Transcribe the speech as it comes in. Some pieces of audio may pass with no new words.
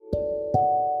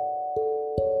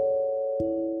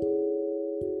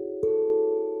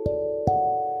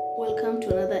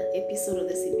episode of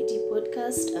the CBT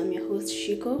podcast. I'm your host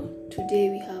Shiko. Today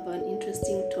we have an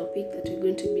interesting topic that we're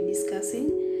going to be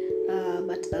discussing,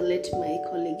 but I'll let my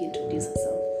colleague introduce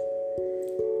herself.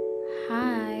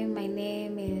 Hi, my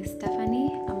name is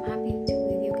Stephanie. I'm happy to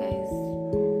be with you guys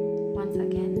once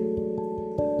again.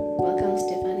 Welcome,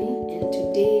 Stephanie. And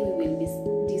today we will be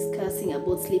discussing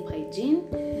about sleep hygiene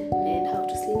and how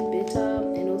to sleep better,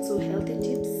 and also healthy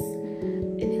tips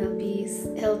and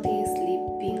healthy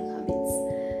sleeping habits.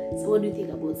 So what do you think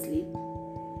about sleep?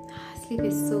 Sleep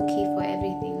is so key for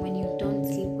everything. When you don't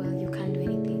sleep well, you can't do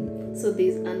anything. So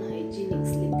there's unhygienic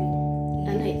sleeping.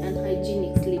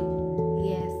 Unhygienic sleep.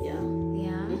 Yes. Yeah.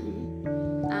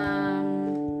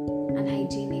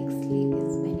 Unhygienic sleep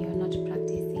is when you're not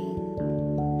practicing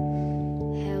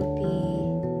healthy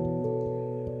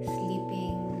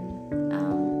sleeping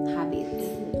habits.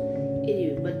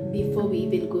 Anyway, but before we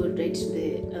even go right to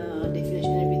the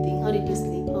definition and everything, how did you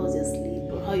sleep? How was your sleep?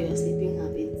 Or how are your sleeping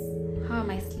habits? How am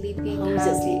I sleeping? How was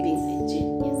your sleeping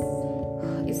hygiene? Yes.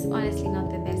 It's honestly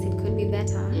not the best. It could be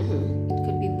better. Mm-hmm. It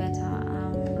could be better.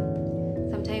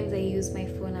 Sometimes I use my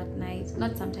phone at night.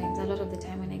 Not sometimes. A lot of the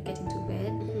time when I get into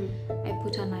bed, I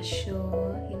put on a show,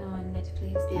 on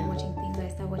Netflix. Yeah. I'm watching things. I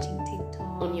start watching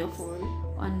TikTok On your phone?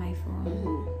 on my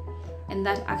phone, and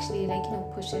that actually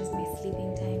pushes my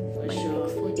sleeping time For by sure.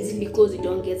 like 40 Is it minutes. because you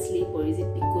don't get sleep, or is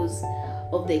it because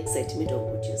of the excitement of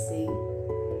what you're saying?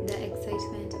 The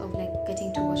excitement of like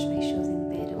getting to watch my shows in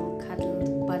bed, all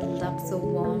cuddled, bundled up, so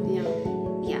warm.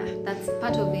 Yeah, that's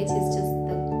part of it. Is just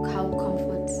how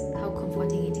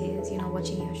comforting it is,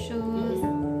 watching your shows.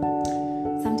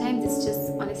 Sometimes it's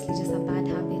just honestly just a bad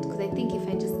habit, because I think if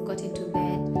I just got into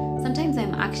bed, sometimes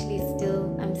I'm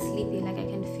sleepy, like I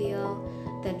can feel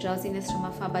the drowsiness from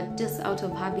afar, but just out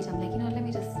of habit I'm like, let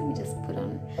me just put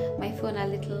on my phone a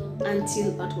little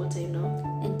Until at what time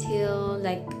now? until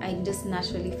like I just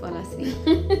naturally fall asleep.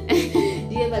 Do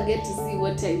you ever get to see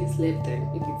what time you slept then,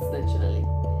 if it's naturally?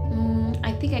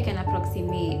 I think I can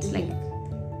approximate. Like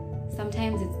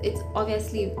sometimes it's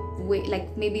obviously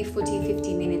like maybe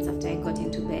 40-50 minutes after I got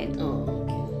into bed. Oh,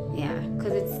 okay. Yeah,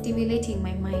 because it's stimulating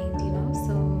my mind,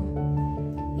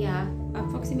 so yeah,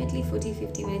 approximately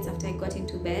 40-50 minutes after I got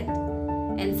into bed.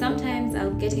 And sometimes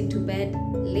I'll get into bed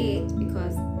late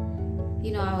because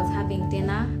I was having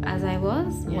dinner as I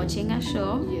was watching a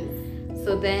show. Yes.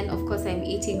 So then of course I'm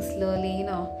eating slowly.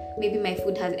 Maybe my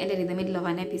food has ended in the middle of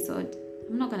an episode.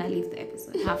 I'm not gonna leave the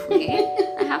episode halfway.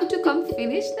 I have to come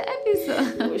finish the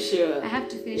episode. For sure. I have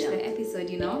to finish the episode,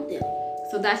 Yeah.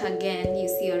 So that again, you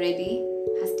see already,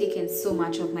 has taken so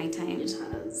much of my time. It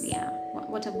has. Yeah.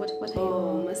 What are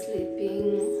Oh, you? my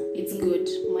sleeping, it's good.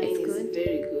 Mine It's is good?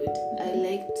 very good. I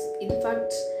liked, in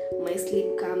fact, my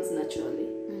sleep comes naturally.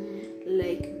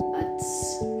 Like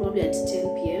probably at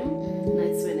 10 p.m.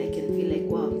 That's when I can feel like,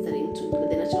 wow, I'm starting to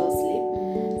the natural sleep.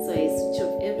 So I switch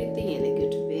off everything and I go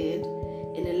to bed.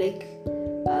 And I like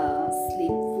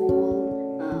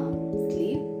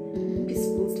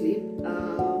peaceful sleep,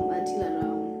 until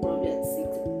around probably at 6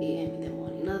 a.m. in the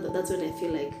morning. Now that's when I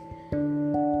feel like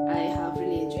I have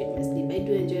really enjoyed my sleep. I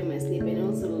do enjoy my sleep, and I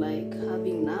also like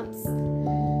having naps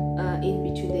in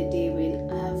between the day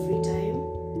when I have free time,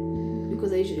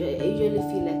 because I usually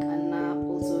feel like a nap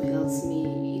also helps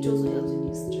me. It also helps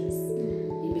reduce stress.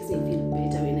 It makes me feel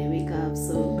better when I wake up.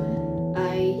 So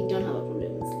I don't have a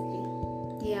problem with sleeping.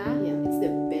 Yeah. Yeah, it's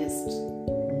the best.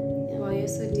 Wow, you're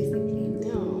so disciplined.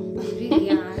 No. Really,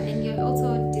 yeah. And you're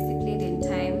also disciplined in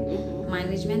time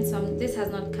management. So this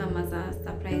has not come as a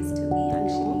surprise to me,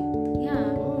 actually.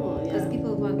 Yeah. Oh, Because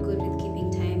people who are good with keeping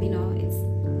time, it's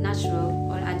natural,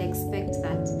 or I'd expect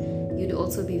that you'd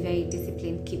also be very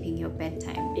disciplined keeping your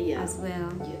bedtime as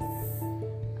well. Yes.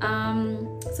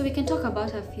 So we can talk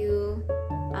about a few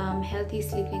healthy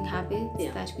sleeping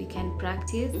habits that we can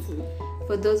practice.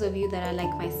 For those of you that are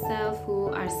like myself, who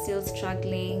are still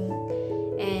struggling,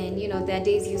 and there are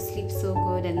days you sleep so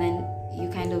good and then you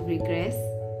kind of regress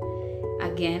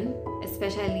again,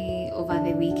 especially over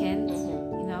the weekends.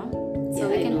 So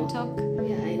we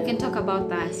can talk about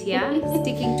that.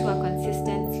 Sticking to a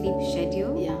consistent sleep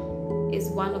schedule is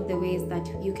one of the ways that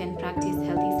you can practice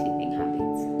healthy sleeping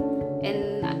habits,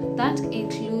 and that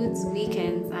includes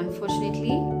weekends,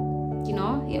 unfortunately.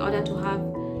 In order to have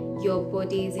your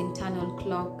body's internal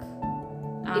clock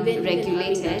Even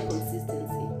regulated. having that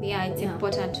consistency. It's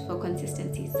important for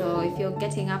consistency. So if you're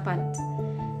getting up at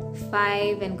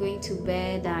 5 and going to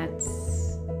bed at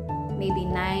maybe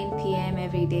 9 p.m.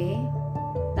 every day,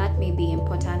 that may be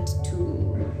important to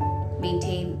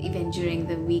maintain even during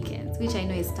the weekends, which I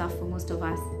know is tough for most of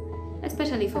us,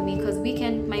 especially for me, because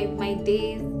my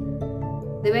days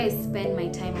the way I spend my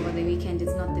time over the weekend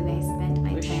is not the way I spend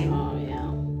my For time. sure,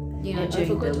 yeah. You know, I during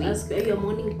forgot the to week. ask, are you a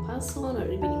morning person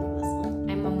or evening person?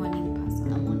 I'm a morning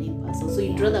person. A morning person. So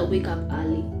you'd Yeah. rather wake up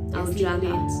early I and would sleep rather.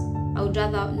 late I would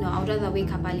rather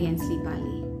wake up early and sleep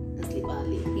early. and sleep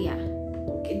early. Yeah.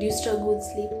 Okay. Do you struggle with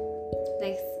sleep?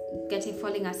 Like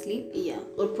falling asleep. Yeah.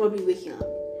 Or probably waking up.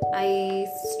 I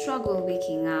struggle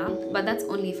waking up, but that's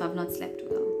only if I've not slept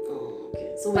well. Oh,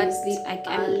 okay. So when you But sleep I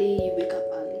can- early, you wake up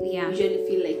early. Yeah. You usually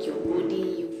feel like your body,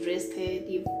 you've rested,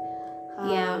 you've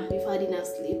had enough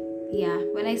sleep. Yeah.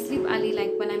 When I sleep early,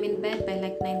 like when I'm in bed by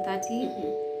like 9:30,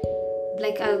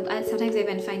 like I sometimes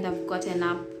even find I've gotten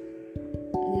up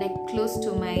like close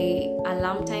to my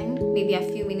alarm time, maybe a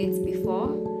few minutes before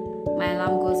my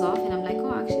alarm goes off, and I'm like,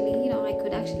 oh, actually, I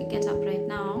could actually get up right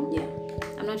now. Yeah.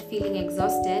 I'm not feeling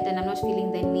exhausted, and I'm not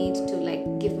feeling the need to like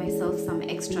give myself some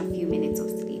extra few minutes of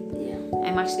sleep. Yeah.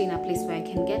 I'm actually in a place where I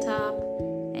can get up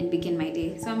and begin my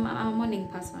day. So I'm a morning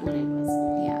person. Morning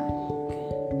person. Yeah. Okay.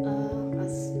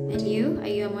 And you? Are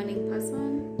you a morning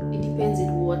person? It depends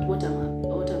on what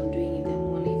I'm doing in the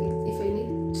morning. If I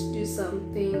need to do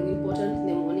something important in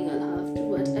the morning, I'll have to.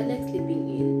 But I like sleeping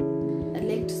in. I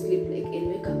like to sleep and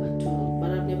wake up at 12,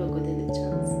 but I've never gotten the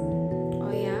chance.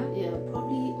 Oh yeah. Yeah,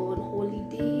 probably on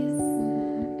holidays.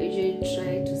 I usually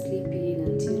try to sleep in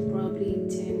until probably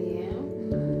 10 a.m.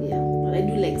 Yeah, but I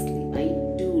do like sleep.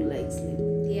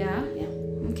 Yeah. Yeah.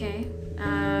 Okay.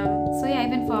 So yeah,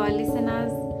 even for our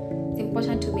listeners, it's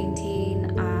important to maintain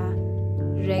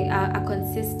a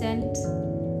consistent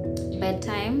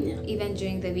bedtime, even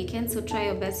during the weekend. So try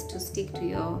your best to stick to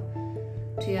your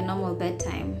normal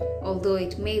bedtime. Although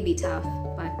it may be tough,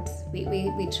 but we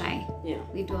try. Yeah.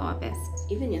 We do our best.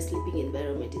 Even your sleeping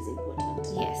environment is important.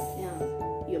 Yes. Yeah.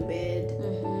 Your bed,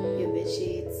 your bed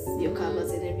sheets, your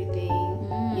covers and everything.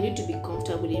 You need to be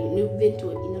comfortable in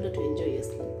order to enjoy your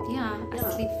sleep. Yeah,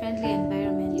 a sleep-friendly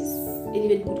environment. Yes. And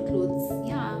even good clothes.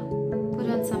 Yeah. Put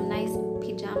on some nice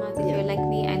pajamas. If you're like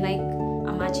me, I like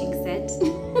a matching set.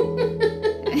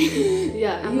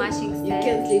 Yeah. Matching set. You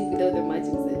can't sleep without the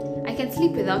matching set. I can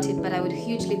sleep without it, but I would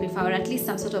hugely prefer, or at least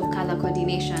some sort of color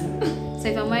coordination. So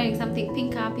if I'm wearing something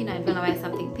pink up, I'm gonna wear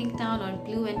something pink down, or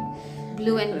blue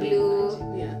and blue.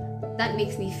 Yeah. That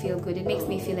makes me feel good. It makes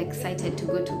me feel excited to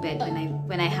go to bed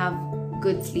when I have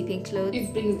good sleeping clothes.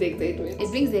 It brings the excitement. It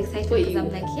brings the excitement because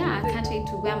I'm like, yeah, I can't wait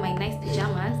to wear my nice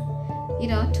pajamas,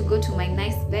 to go to my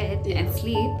nice bed and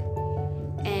sleep.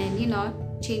 And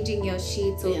changing your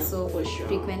sheets also for sure.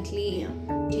 frequently,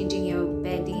 changing your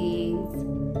beddings,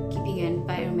 keeping your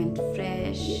environment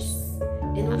fresh. Yes.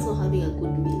 And also having a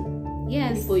good meal.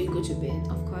 Yes. Before you go to bed.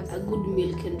 Of course. A good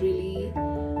meal can really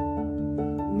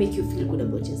make you feel good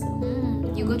about yourself.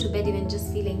 You go to bed even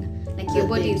just feeling like your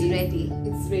body is ready.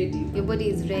 It's ready. Your body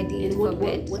is ready And for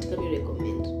bed. what can you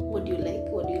recommend? What do you like?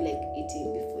 What do you like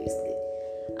eating before you sleep?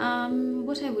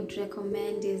 What I would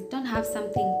recommend is don't have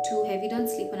something too heavy. Don't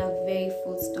sleep on a very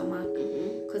full stomach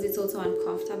because it's also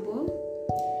uncomfortable.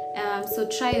 So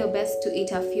try your best to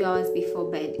eat a few hours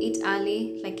before bed. Eat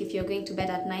early, like if you're going to bed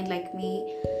at 9 like me,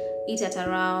 eat at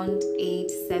around 8,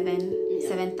 7,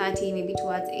 7:30, maybe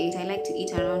towards 8. I like to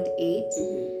eat around 8.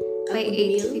 A By good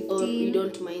 8:15. meal, or you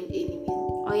don't mind any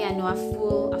meal? Oh yeah, no, a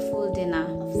full dinner.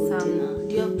 Dinner.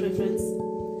 Do you have preference?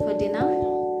 For dinner?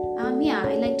 Yeah,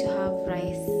 I like to have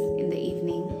rice in the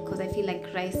evening because I feel like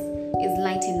rice is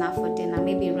light enough for dinner.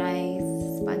 Maybe rice,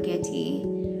 spaghetti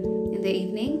in the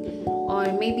evening,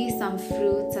 or maybe some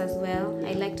fruits as well.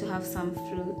 I like to have some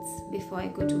fruits before I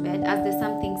go to bed, as there's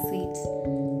something sweet.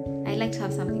 I like to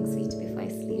have something sweet before I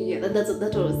sleep. Yeah, that's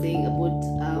what I was saying about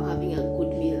having a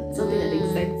good meal. Something that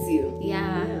excites you.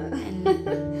 Yeah, and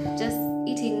just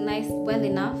eating well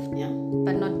enough,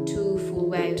 but not too full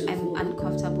where I'm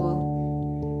uncomfortable.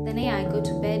 Then I go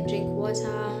to bed, drink water,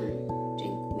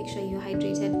 make sure you're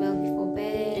hydrated well before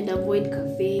bed. And avoid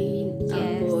caffeine,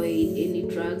 avoid any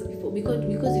drugs because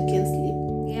you can't sleep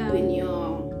when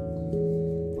you're,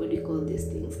 what do you call these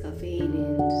things, caffeine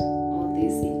and all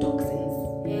these toxins.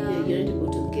 You're not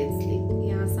able to get sleep.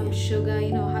 Some sugar,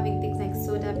 having things like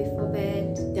soda before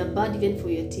bed. They're bad even for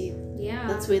your teeth.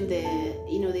 That's when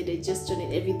the digestion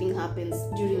and everything happens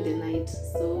during the night.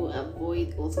 So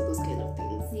avoid also those kind of things.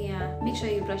 Make sure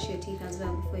you brush your teeth as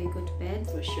well before you go to bed.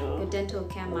 For sure. Your dental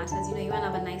care matters. You want to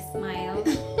have a nice smile,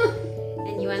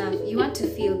 and you want to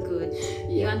feel good.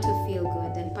 You want to feel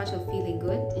good, and part of feeling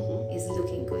good is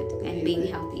looking good and being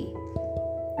healthy.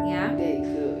 Yeah. There you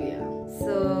go. Yeah. So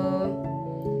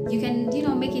you can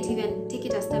take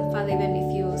it a step further, even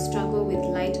if you struggle with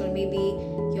light, or maybe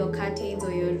your curtains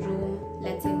or your room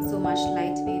lets in so much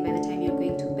light maybe by the time you're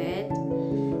going to bed.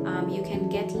 You can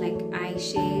get like eye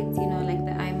shades, like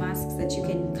the eye mask masks that you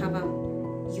can cover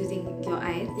using your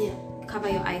eyes. Yeah. Cover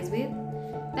your eyes with.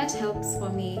 That helps for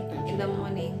me in the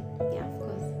morning. Yeah, of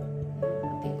course. A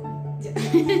pink one.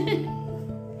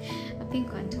 A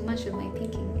pink one. Too much with my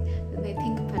pink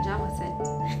pajama set.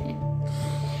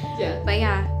 Yeah. But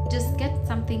yeah, just get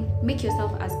something. Make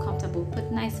yourself as comfortable.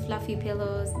 Put nice fluffy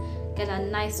pillows. Get a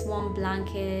nice warm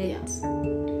blanket.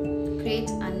 Create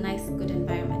a nice good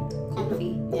environment.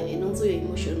 Comfy. Yeah, and also your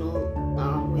emotional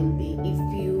well-being.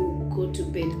 If you go to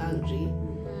bed angry,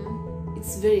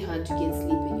 it's very hard to get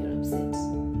sleep when you're upset,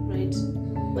 right?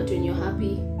 But when you're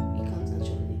happy, it comes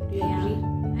naturally. Do you agree?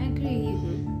 I agree.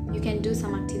 You can do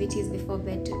some activities before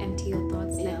bed to empty your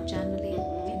thoughts, like journaling.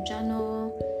 You can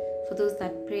journal. For those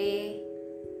that pray,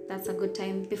 that's a good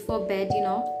time before bed.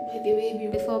 By the way,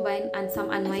 before bed, and some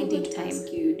unwinding time.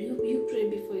 Ask you, do you pray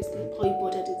before you sleep? How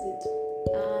important is it?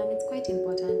 It's quite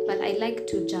important, but I like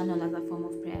to journal as a form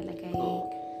of prayer. Like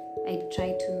I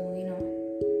try to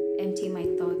empty my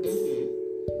thoughts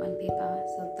on paper.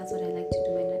 So that's what I like to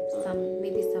do. And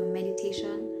maybe some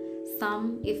meditation.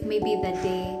 If maybe that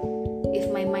day,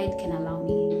 if my mind can allow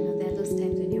me. There are those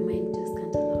times when your mind just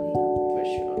can't allow you. For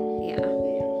sure. Yeah.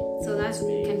 So that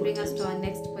can bring us to our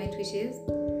next point, which is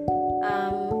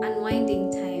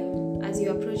unwinding time. As you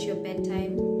approach your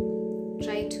bedtime,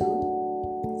 try to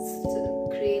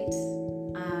create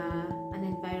an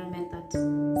environment that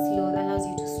allows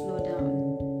you to slow down.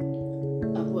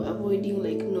 Avoiding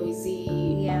like noisy,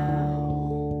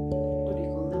 what do you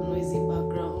call them? Noisy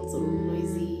backgrounds or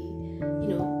noisy,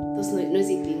 those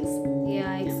noisy things.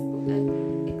 Yeah,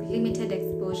 limited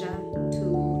exposure to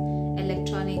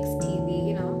electronics,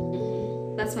 TV.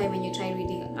 That's why when you try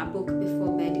reading a book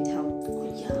before bed, it helps.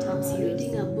 It helps you.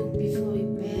 Reading a book before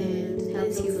bed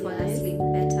helps you fall asleep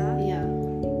better. Yeah.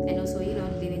 And also,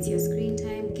 limits your screen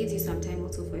time, gives you some time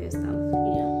also for yourself.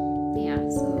 Yeah,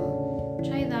 so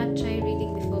try that. Try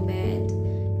reading before bed,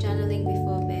 journaling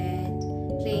before bed,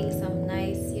 playing some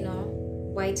nice,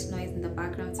 white noise in the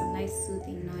background, some nice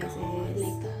soothing noises. I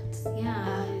like that. Yeah. I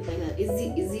like that. Is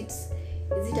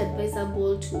it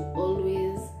advisable to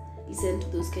always listen to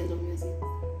those kinds of music?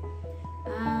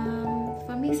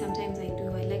 For me, sometimes I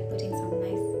do. I like putting some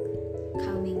nice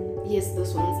calming. Yes,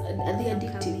 those ones. Are they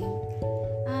addictive?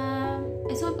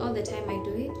 It's not all the time I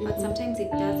do it, but sometimes it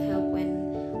does help when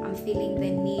I'm feeling the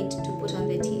need to put on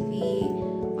the TV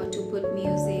or to put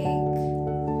music. I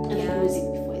like music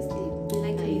before I sleep. You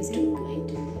like music? I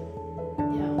do.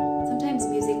 Yeah. Sometimes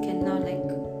music can now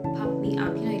pump me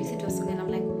up. You listen to a song and I'm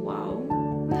like, wow,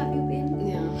 where have you been?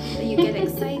 Yeah. Then you get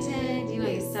excited. You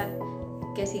start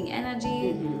getting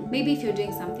energy. Maybe if you're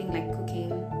doing something like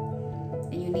cooking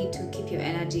and you need to keep your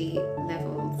energy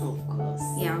levels. Of course.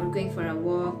 Yeah, we're going for a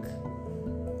walk.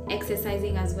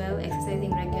 Exercising as well.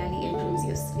 Exercising regularly improves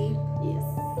your sleep. Yes.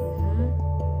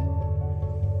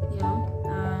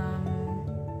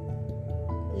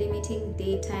 Limiting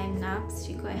daytime naps.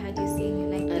 Chico, I heard you saying you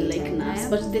like daytime naps.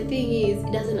 But the thing is,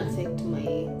 it doesn't affect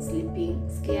my sleeping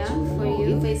schedule. Yeah, for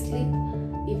you.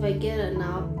 If I get a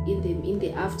nap in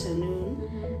the afternoon,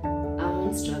 I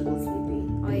won't struggle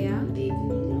sleeping. Oh yeah? In the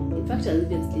evening, In fact, I'll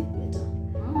even sleep better.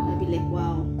 I'll be like,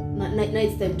 wow, now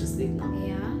it's time to sleep now.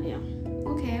 Yeah.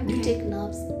 Okay. Do you take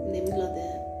naps in the middle of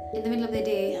the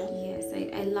day? Yeah. Yes,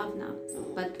 I love naps,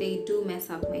 but they do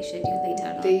mess up my schedule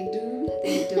later on. They do.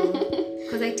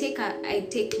 Because I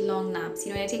take long naps.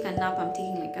 When I take a nap, I'm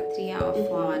taking like a 3-hour,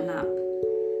 4-hour nap.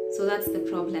 So that's the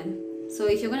problem. So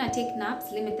if you're gonna take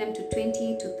naps, limit them to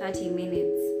 20 to 30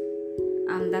 minutes.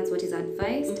 That's what is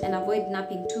advised, and avoid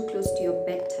napping too close to your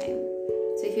bedtime.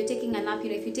 So if you're taking a nap,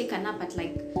 if you take a nap at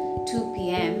like 2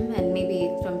 p.m. and maybe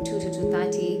from 2 to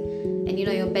 2:30, and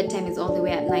your bedtime is all the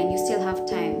way at 9, you still have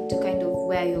time to kind of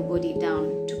wear your body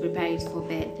down to prepare it for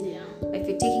bed. Yeah. But if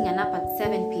you're taking a nap at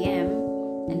 7 p.m.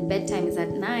 and bedtime is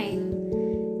at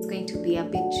 9, it's going to be a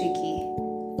bit tricky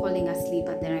falling asleep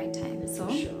at the right time. So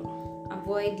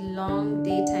avoid long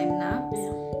daytime naps.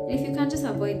 And if you can, just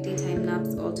avoid daytime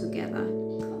naps altogether.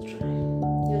 I'll try.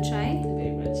 You'll try?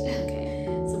 Very much. Okay.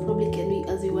 So probably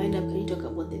as we wind up, can you talk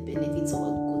about the benefits of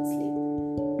a good sleep?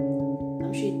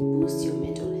 I'm sure it boosts your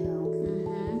mental health.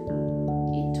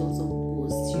 It also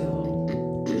boosts your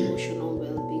emotional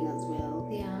well-being as well.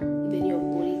 Yeah. Even your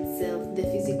body itself, the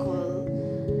physical,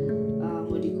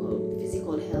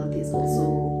 physical health is also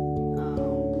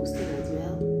boosted as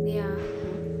well. Yeah.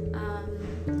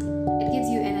 It gives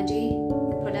you energy,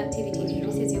 productivity, it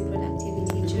increases your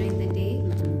productivity during the day.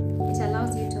 It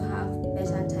allows you to have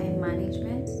better time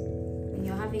management. When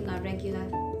you're having a regular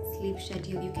sleep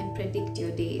schedule, you can predict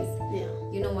your days. Yeah.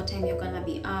 You know what time you're gonna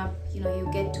be up. You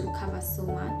get to cover so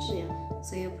much. Yeah.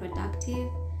 So you're productive.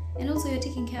 And also you're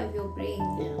taking care of your brain.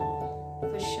 Yeah.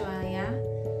 For sure, yeah.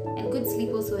 And good sleep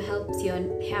also helps your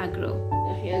hair grow.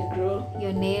 Your hair grow.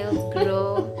 Your nails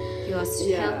grow. You're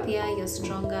Yeah. healthier, you're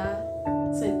stronger.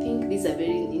 So I think this is a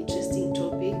very interesting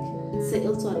topic. It's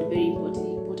also a very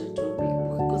important topic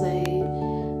because I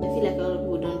feel like a lot of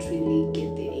people don't really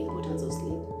get the importance of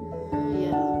sleep.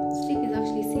 Yeah. Sleep is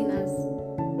actually seen as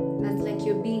like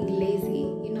you're being lazy.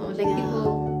 You know, like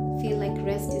people feel like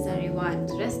rest is a reward.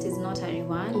 Rest is not a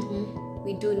reward.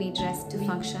 We do need rest to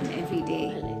function every day.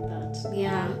 I like that.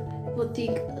 Yeah. People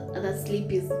think that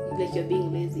sleep is like you're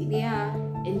being lazy. Yeah.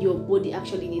 And your body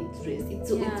actually needs rest.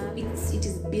 It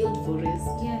is built for rest.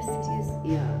 Yes, it is.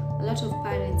 Yeah. A lot of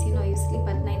parents, you know, you sleep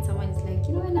at night, someone is like,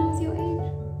 you know, when I was your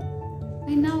age,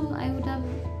 by now I would have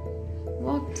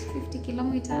walked 50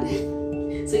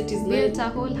 kilometers. So it is built a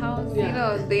whole house. Yeah. You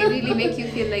know, they really make you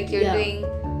feel like you're doing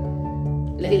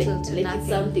little to nothing. It's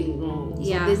something wrong. So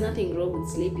Yeah. there's nothing wrong with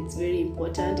sleep. It's very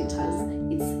important. It has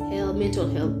its mental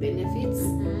health benefits.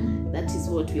 That is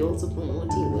what we're also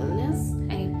promoting, wellness.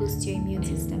 And it boosts your immune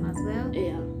system as well.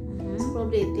 Yeah. So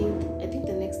probably I think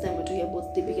the next time we're talking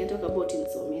about sleep, we can talk about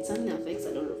insomnia. It certainly affects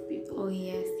a lot of people. Oh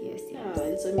yes. Yeah,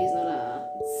 insomnia is not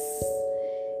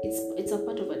it's a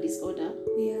part of a disorder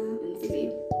Yeah. in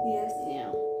sleep. Yes. Yeah.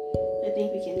 I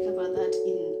think we can cover that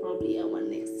in probably our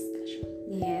next discussion.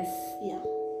 Yes. Yeah.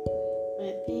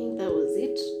 I think that was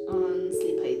it on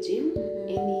sleep hygiene.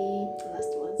 Any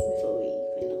last words before we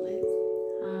finalize?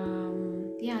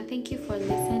 Yeah, thank you for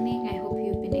listening. I hope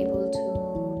you've been able to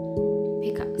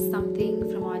pick up something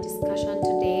from our discussion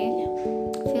today.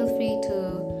 Yeah. Feel free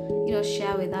to, you know,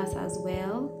 share with us as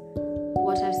well.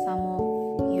 What are some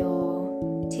of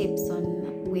your tips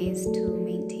on ways to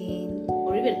maintain,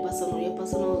 Or even your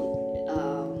personal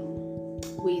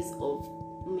ways of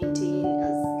maintaining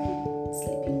as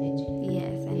sleeping hygiene.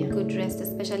 yes, and good rest,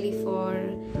 especially for,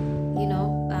 you know,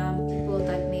 people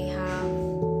that may have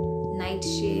night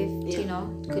shift. You know,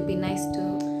 it could be nice to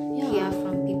hear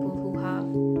from people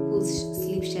whose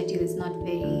sleep schedule is not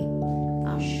very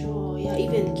Sure. Yeah.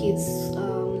 Even kids,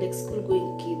 like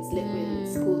school-going kids, like when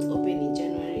schools open in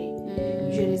January,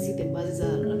 usually see the buses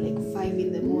are like 5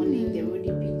 in the morning. They already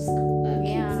picked kids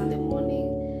in the morning.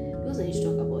 We also need to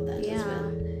talk about that as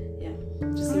well. Yeah.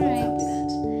 To see what's up with that.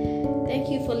 Thank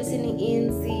you for listening in.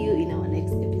 See you in our